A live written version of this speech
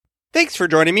Thanks for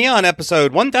joining me on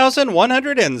episode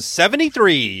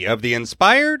 1173 of the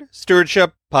Inspired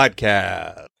Stewardship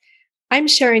Podcast. I'm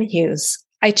Sharon Hughes.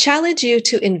 I challenge you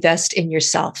to invest in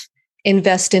yourself,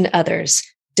 invest in others,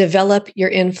 develop your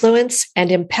influence,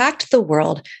 and impact the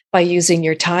world by using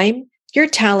your time, your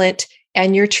talent,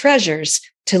 and your treasures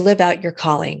to live out your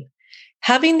calling.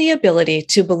 Having the ability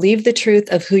to believe the truth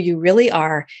of who you really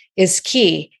are is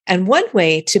key, and one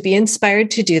way to be inspired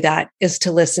to do that is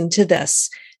to listen to this,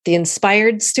 the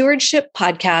Inspired Stewardship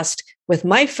Podcast with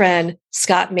my friend,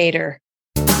 Scott Mader.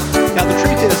 Now, the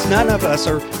truth is, none of us,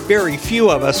 or very few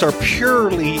of us, are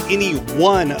purely any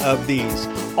one of these.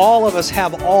 All of us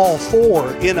have all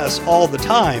four in us all the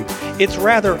time. It's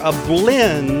rather a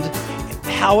blend.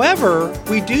 However,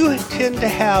 we do tend to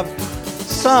have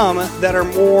some that are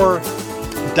more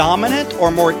dominant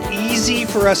or more easy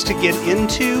for us to get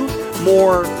into,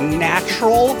 more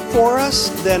natural for us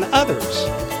than others.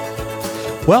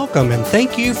 Welcome and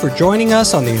thank you for joining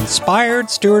us on the Inspired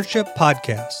Stewardship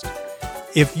Podcast.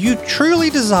 If you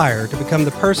truly desire to become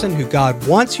the person who God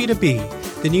wants you to be,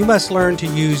 then you must learn to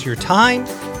use your time,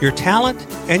 your talent,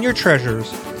 and your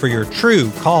treasures for your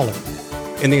true calling.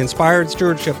 In the Inspired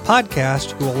Stewardship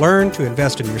Podcast, you will learn to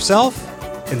invest in yourself,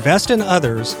 invest in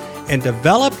others, and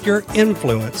develop your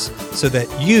influence so that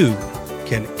you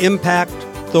can impact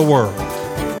the world.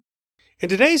 In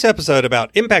today's episode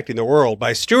about impacting the world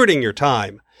by stewarding your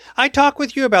time, I talk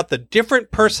with you about the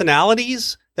different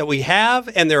personalities that we have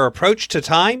and their approach to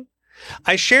time.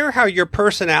 I share how your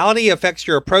personality affects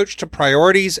your approach to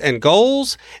priorities and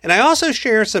goals, and I also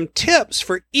share some tips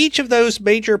for each of those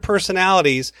major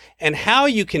personalities and how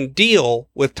you can deal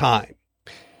with time.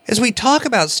 As we talk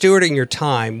about stewarding your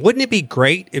time, wouldn't it be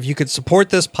great if you could support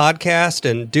this podcast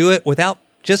and do it without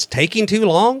just taking too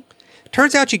long?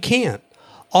 Turns out you can't.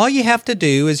 All you have to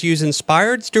do is use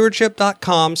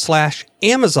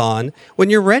inspiredstewardship.com/Amazon when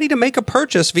you're ready to make a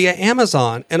purchase via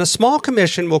Amazon, and a small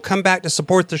commission will come back to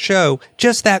support the show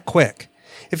just that quick.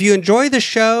 If you enjoy the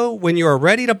show when you are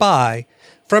ready to buy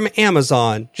from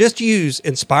Amazon, just use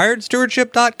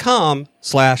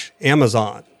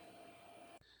inspiredstewardship.com/Amazon.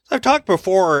 I've talked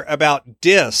before about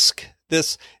DISC,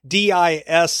 this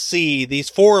D-I-S-C, these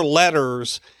four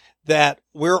letters that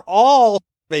we're all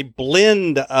a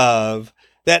blend of,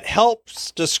 that helps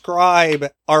describe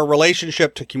our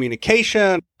relationship to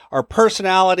communication, our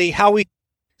personality, how we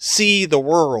see the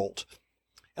world.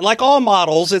 And like all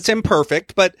models, it's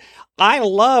imperfect, but I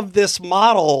love this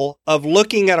model of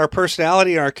looking at our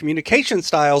personality and our communication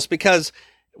styles because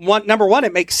number one,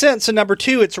 it makes sense. And number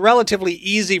two, it's relatively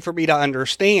easy for me to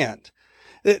understand.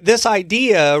 This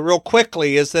idea, real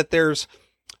quickly, is that there's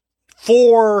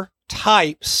four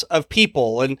types of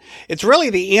people, and it's really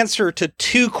the answer to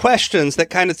two questions that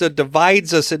kind of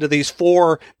divides us into these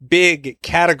four big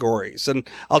categories. And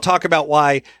I'll talk about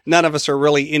why none of us are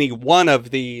really any one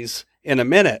of these in a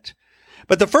minute.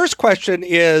 But the first question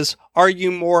is, are you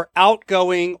more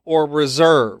outgoing or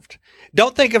reserved?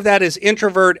 Don't think of that as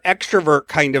introvert, extrovert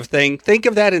kind of thing. Think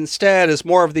of that instead as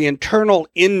more of the internal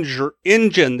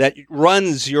engine that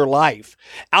runs your life.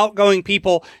 Outgoing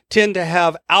people tend to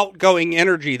have outgoing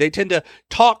energy. They tend to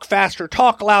talk faster,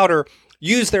 talk louder,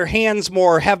 use their hands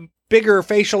more, have bigger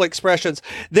facial expressions.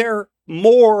 They're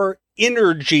more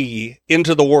energy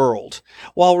into the world.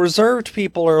 While reserved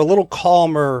people are a little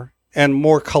calmer and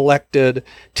more collected,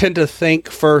 tend to think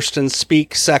first and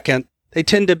speak second. They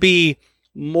tend to be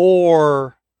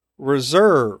more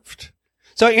reserved.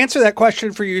 So answer that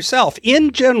question for yourself.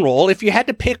 In general, if you had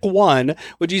to pick one,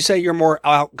 would you say you're more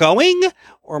outgoing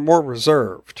or more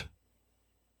reserved?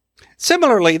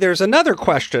 Similarly, there's another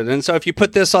question. And so if you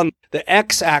put this on the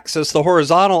x-axis, the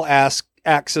horizontal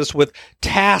axis with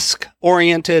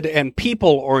task-oriented and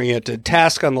people-oriented,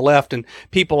 task on the left and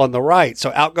people on the right.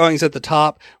 So outgoing's at the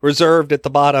top, reserved at the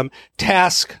bottom,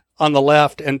 task on the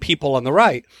left and people on the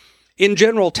right. In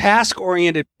general,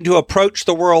 task-oriented to approach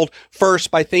the world first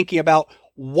by thinking about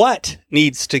what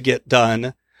needs to get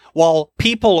done, while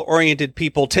people-oriented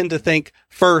people tend to think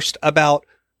first about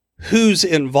who's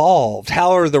involved,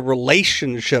 how are the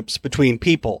relationships between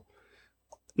people.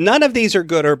 None of these are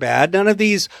good or bad. None of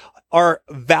these are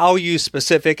value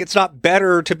specific. It's not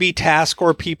better to be task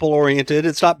or people oriented.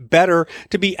 It's not better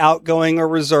to be outgoing or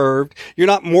reserved. You're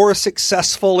not more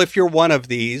successful if you're one of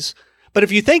these. But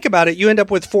if you think about it, you end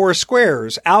up with four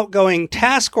squares. Outgoing,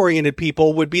 task-oriented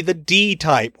people would be the D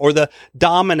type, or the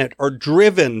dominant or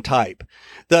driven type.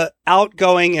 The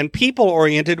outgoing and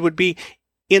people-oriented would be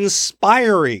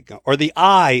inspiring, or the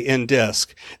I in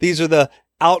DISC. These are the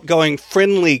outgoing,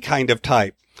 friendly kind of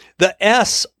type. The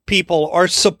S people are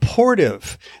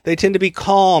supportive. They tend to be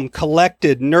calm,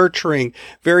 collected, nurturing,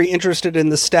 very interested in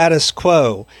the status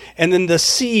quo. And then the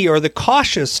C, or the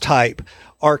cautious type,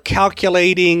 are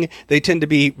calculating. They tend to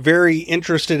be very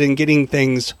interested in getting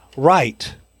things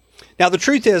right. Now, the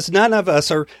truth is, none of us,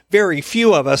 or very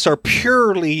few of us, are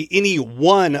purely any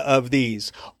one of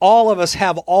these. All of us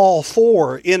have all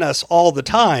four in us all the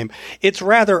time. It's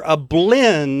rather a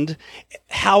blend.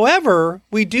 However,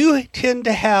 we do tend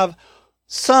to have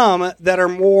some that are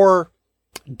more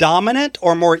dominant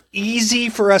or more easy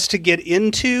for us to get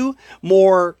into,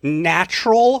 more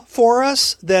natural for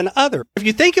us than others. If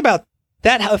you think about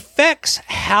that, affects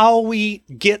how we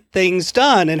get things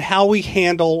done and how we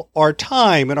handle our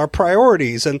time and our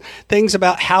priorities and things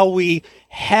about how we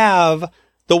have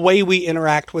the way we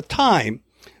interact with time.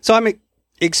 So I'm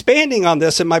expanding on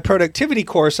this in my productivity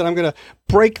course, and I'm going to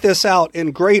break this out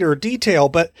in greater detail,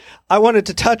 but I wanted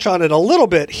to touch on it a little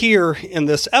bit here in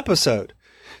this episode.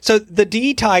 So the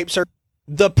D types are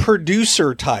the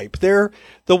producer type. They're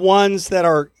the ones that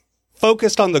are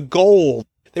focused on the goal.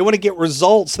 They want to get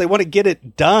results. They want to get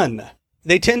it done.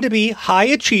 They tend to be high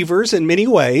achievers in many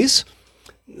ways.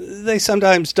 They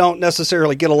sometimes don't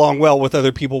necessarily get along well with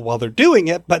other people while they're doing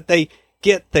it, but they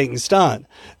get things done.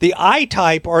 The I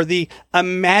type are the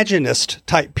imaginist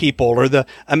type people, or the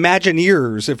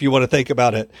Imagineers, if you want to think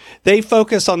about it. They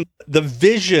focus on the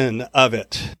vision of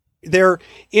it. They're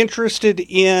interested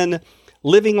in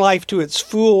living life to its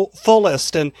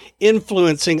fullest and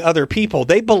influencing other people.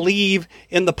 They believe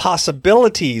in the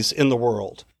possibilities in the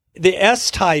world. The S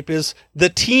type is the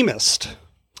teamist.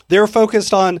 They're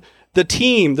focused on the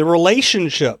team, the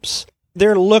relationships.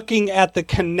 They're looking at the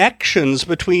connections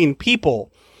between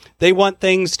people. They want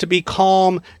things to be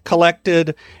calm,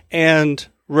 collected, and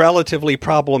relatively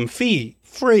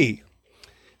problem-free.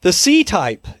 The C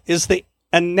type is the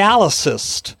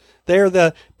analyst. They're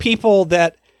the people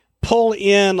that pull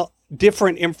in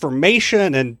different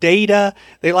information and data.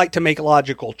 They like to make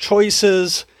logical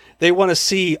choices. They want to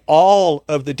see all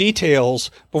of the details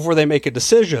before they make a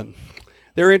decision.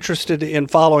 They're interested in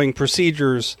following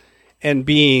procedures and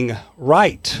being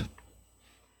right.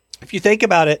 If you think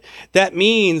about it, that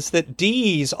means that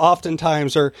Ds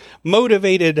oftentimes are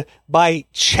motivated by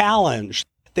challenge.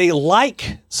 They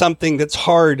like something that's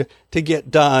hard to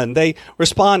get done. They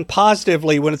respond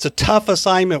positively when it's a tough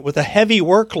assignment with a heavy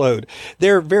workload.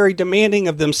 They're very demanding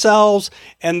of themselves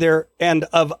and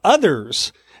of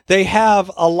others. They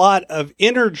have a lot of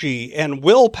energy and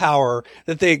willpower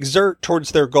that they exert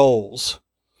towards their goals.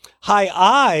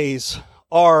 High Is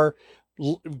are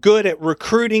good at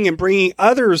recruiting and bringing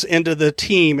others into the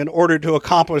team in order to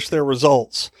accomplish their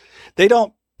results. They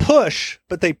don't push,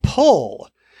 but they pull.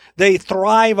 They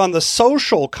thrive on the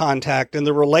social contact and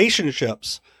the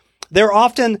relationships. They're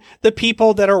often the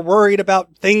people that are worried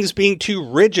about things being too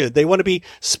rigid. They want to be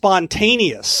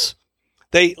spontaneous.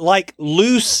 They like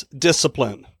loose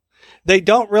discipline. They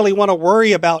don't really want to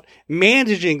worry about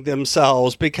managing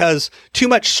themselves because too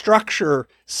much structure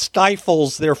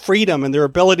stifles their freedom and their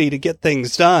ability to get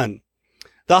things done.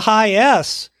 The high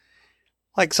S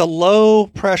likes a low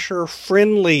pressure,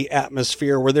 friendly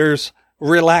atmosphere where there's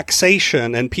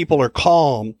relaxation and people are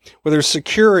calm, where there's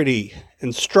security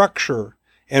and structure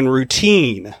and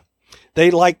routine.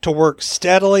 They like to work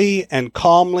steadily and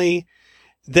calmly.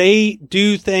 They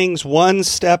do things one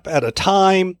step at a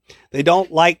time. They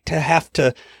don't like to have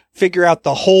to figure out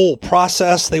the whole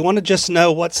process. They want to just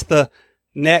know what's the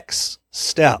next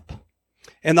step.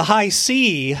 And the high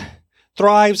C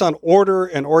thrives on order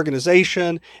and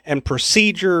organization and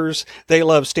procedures. They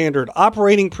love standard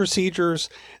operating procedures.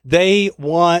 They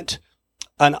want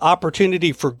an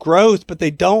opportunity for growth, but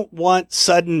they don't want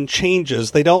sudden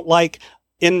changes. They don't like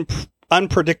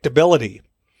unpredictability.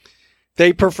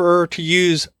 They prefer to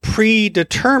use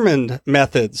predetermined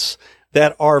methods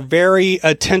that are very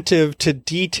attentive to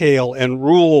detail and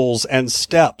rules and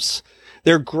steps.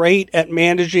 They're great at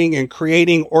managing and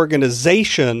creating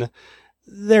organization.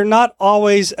 They're not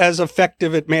always as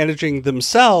effective at managing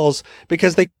themselves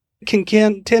because they can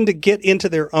tend to get into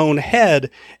their own head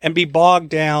and be bogged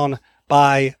down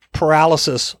by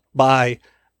paralysis by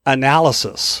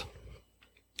analysis.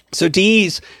 So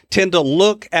Ds tend to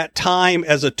look at time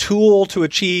as a tool to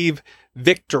achieve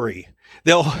victory.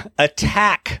 They'll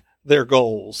attack their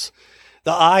goals.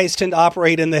 The Is tend to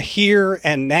operate in the here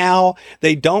and now.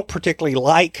 They don't particularly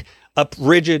like a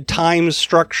rigid time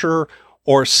structure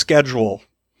or schedule.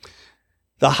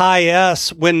 The high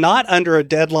S, when not under a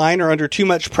deadline or under too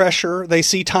much pressure, they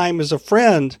see time as a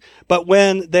friend. But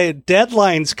when the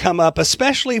deadlines come up,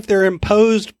 especially if they're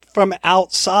imposed from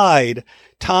outside,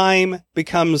 time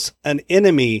becomes an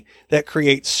enemy that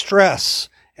creates stress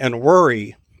and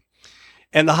worry.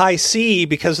 And the high C,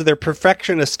 because of their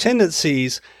perfectionist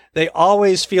tendencies, they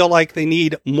always feel like they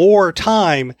need more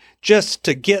time just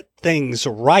to get things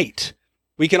right.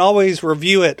 We can always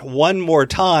review it one more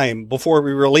time before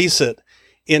we release it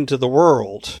into the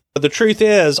world. But the truth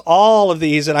is, all of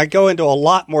these, and I go into a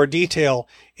lot more detail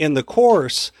in the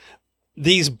course,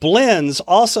 these blends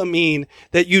also mean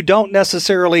that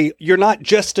you're not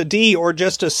just a D or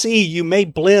just a C. You may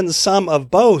blend some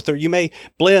of both, or you may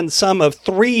blend some of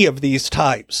three of these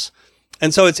types.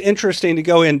 And so it's interesting to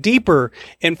go in deeper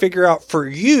and figure out for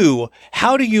you,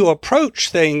 how do you approach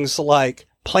things like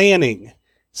planning,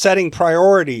 setting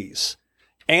priorities,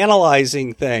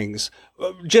 analyzing things,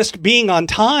 just being on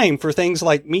time for things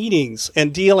like meetings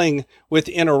and dealing with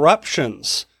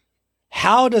interruptions.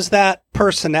 How does that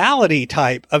personality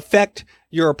type affect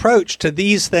your approach to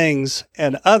these things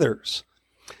and others?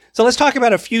 So let's talk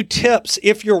about a few tips.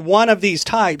 If you're one of these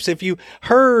types, if you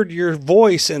heard your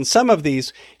voice in some of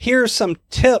these, here's some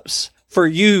tips for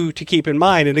you to keep in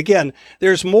mind. And again,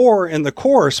 there's more in the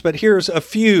course, but here's a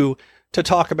few to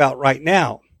talk about right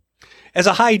now. As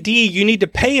a high D, you need to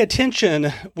pay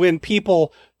attention when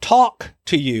people talk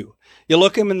to you. You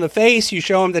look them in the face, you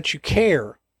show them that you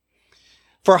care.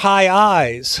 For high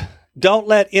I's, don't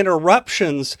let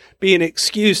interruptions be an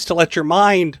excuse to let your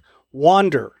mind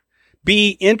wander.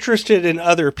 Be interested in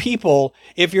other people.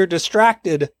 If you're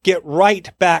distracted, get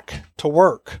right back to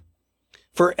work.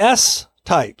 For S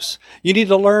types, you need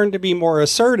to learn to be more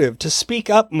assertive, to speak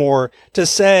up more, to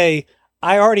say,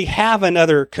 I already have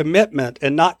another commitment,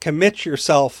 and not commit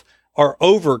yourself or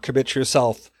overcommit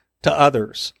yourself to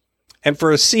others. And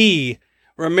for a C,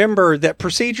 remember that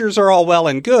procedures are all well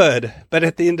and good, but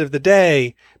at the end of the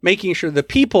day, making sure the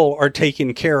people are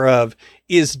taken care of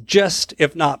is just,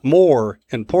 if not more,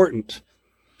 important.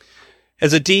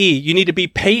 As a D, you need to be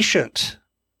patient,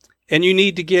 and you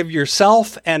need to give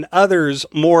yourself and others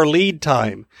more lead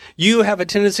time. You have a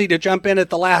tendency to jump in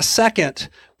at the last second,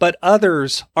 but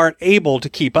others aren't able to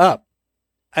keep up.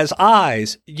 As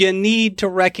I's, you need to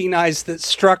recognize that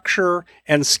structure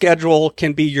and schedule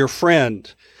can be your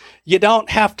friend. You don't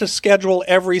have to schedule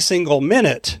every single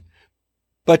minute,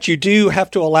 but you do have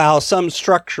to allow some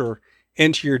structure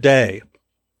into your day.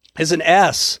 As an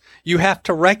S, you have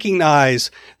to recognize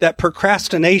that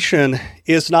procrastination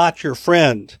is not your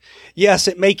friend. Yes,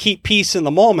 it may keep peace in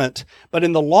the moment, but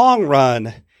in the long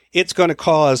run, it's going to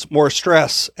cause more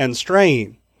stress and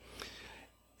strain.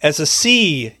 As a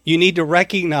C, you need to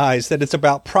recognize that it's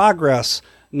about progress,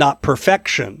 not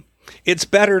perfection. It's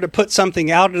better to put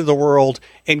something out into the world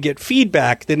and get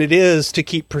feedback than it is to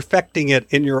keep perfecting it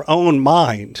in your own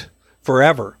mind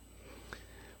forever.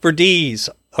 For D's,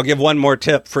 I'll give one more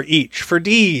tip for each. For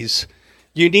D's,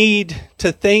 you need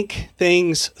to think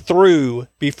things through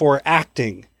before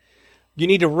acting. You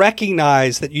need to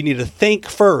recognize that you need to think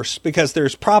first, because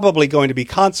there's probably going to be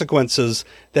consequences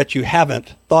that you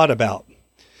haven't thought about.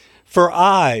 For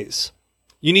I's,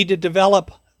 you need to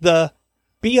develop the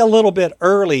be a little bit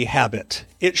early habit.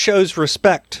 It shows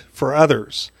respect for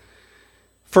others.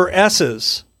 For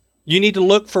S's, you need to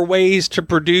look for ways to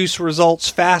produce results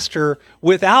faster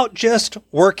without just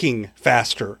working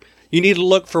faster. You need to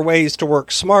look for ways to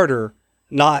work smarter,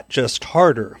 not just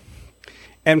harder.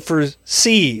 And for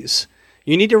C's,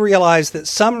 you need to realize that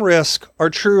some risks are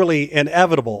truly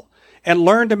inevitable, and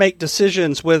learn to make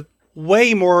decisions with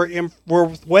way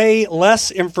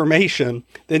less information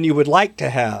than you would like to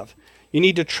have. You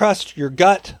need to trust your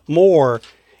gut more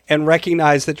and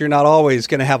recognize that you're not always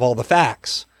going to have all the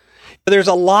facts. There's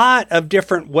a lot of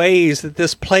different ways that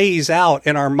this plays out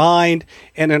in our mind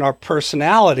and in our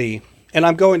personality, and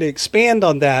I'm going to expand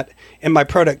on that in my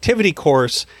productivity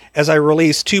course as I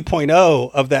release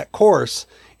 2.0 of that course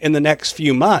in the next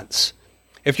few months.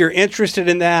 If you're interested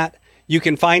in that, you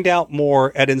can find out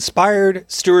more at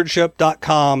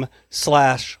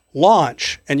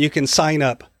inspiredstewardship.com/launch, and you can sign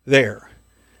up there.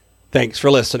 Thanks for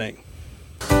listening.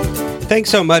 Thanks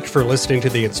so much for listening to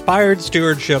the Inspired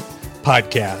Stewardship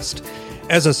Podcast.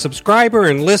 As a subscriber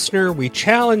and listener, we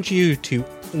challenge you to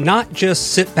not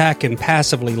just sit back and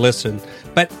passively listen,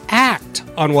 but act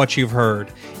on what you've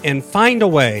heard and find a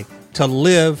way to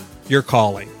live your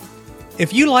calling.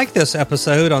 If you like this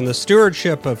episode on the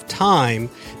stewardship of time,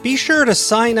 be sure to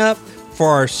sign up for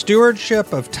our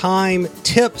Stewardship of Time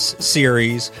Tips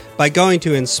series by going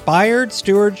to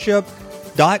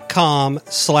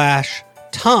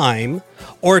inspiredstewardship.com/time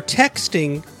or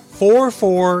texting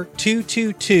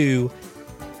 44222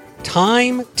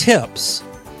 Time Tips,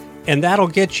 and that'll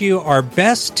get you our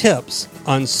best tips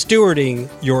on stewarding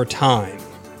your time.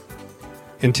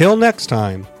 Until next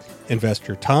time, invest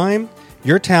your time,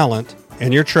 your talent,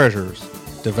 and your treasures.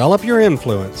 Develop your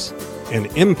influence and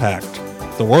impact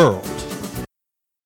the world.